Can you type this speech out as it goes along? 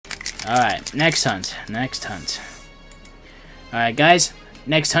Alright, next hunt. Next hunt. Alright, guys.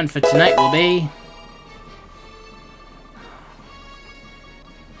 Next hunt for tonight will be...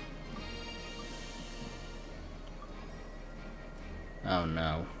 Oh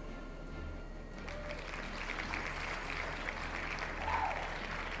no.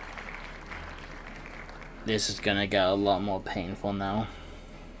 This is gonna get a lot more painful now.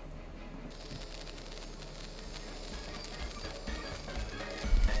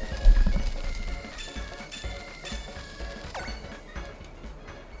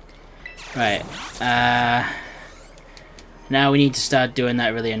 Right, now we need to start doing that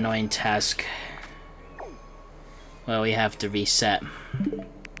really annoying task where we have to reset.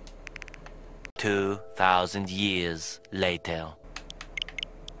 2,000 years later.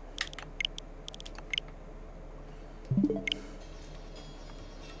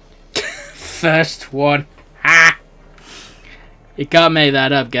 First one. Ha! You can't make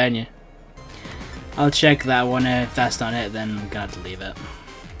that up, can you? I'll check that one. If that's not it, then I'm gonna have to leave it.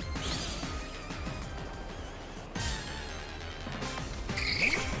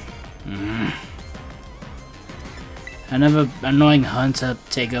 Another annoying hunt to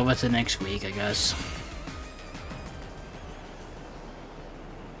take over to next week, I guess.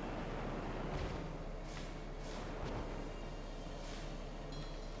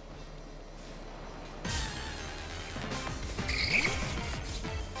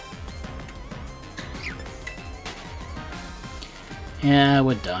 Yeah,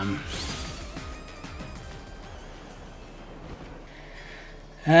 we're done.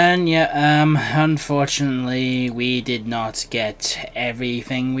 And yeah, unfortunately we did not get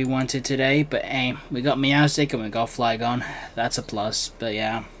everything we wanted today, but hey, we got Meowstic and we got Flygon. That's a plus, but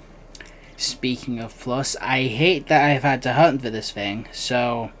yeah. Speaking of plus, I hate that I've had to hunt for this thing,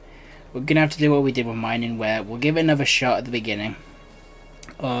 so we're gonna have to do what we did with mining, where we'll give it another shot at the beginning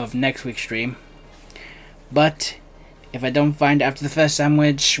of next week's stream. But if I don't find it after the first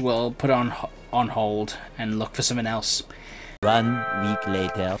sandwich, we'll put it on hold and look for something else. 1 week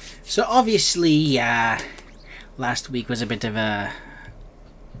later. So obviously, last week was a bit of a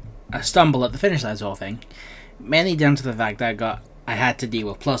stumble at the finish line sort of thing. Mainly down to the fact that I had to deal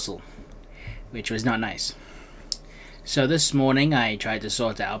with Plusle, which was not nice. So this morning I tried to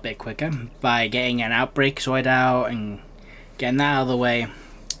sort it out a bit quicker by getting an outbreak sorted out and getting that out of the way.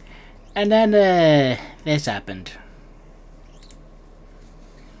 And then this happened.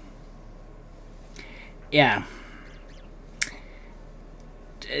 Yeah.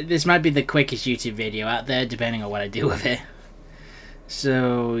 This might be the quickest YouTube video out there, depending on what I do with it.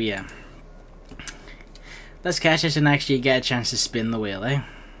 So, yeah. Let's catch this and actually get a chance to spin the wheel, eh?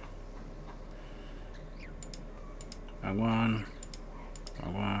 Wrong one.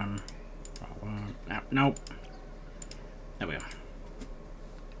 Wrong one. Wrong one. Ah, nope. There we go.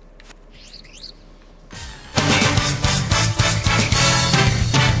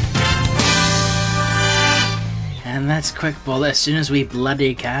 And that's quick bullet as soon as we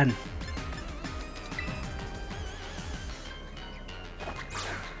bloody can.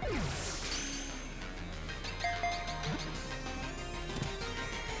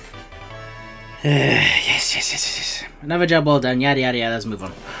 Yes. Another job well done. Yada yada yada. Let's move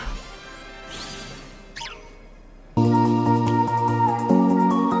on.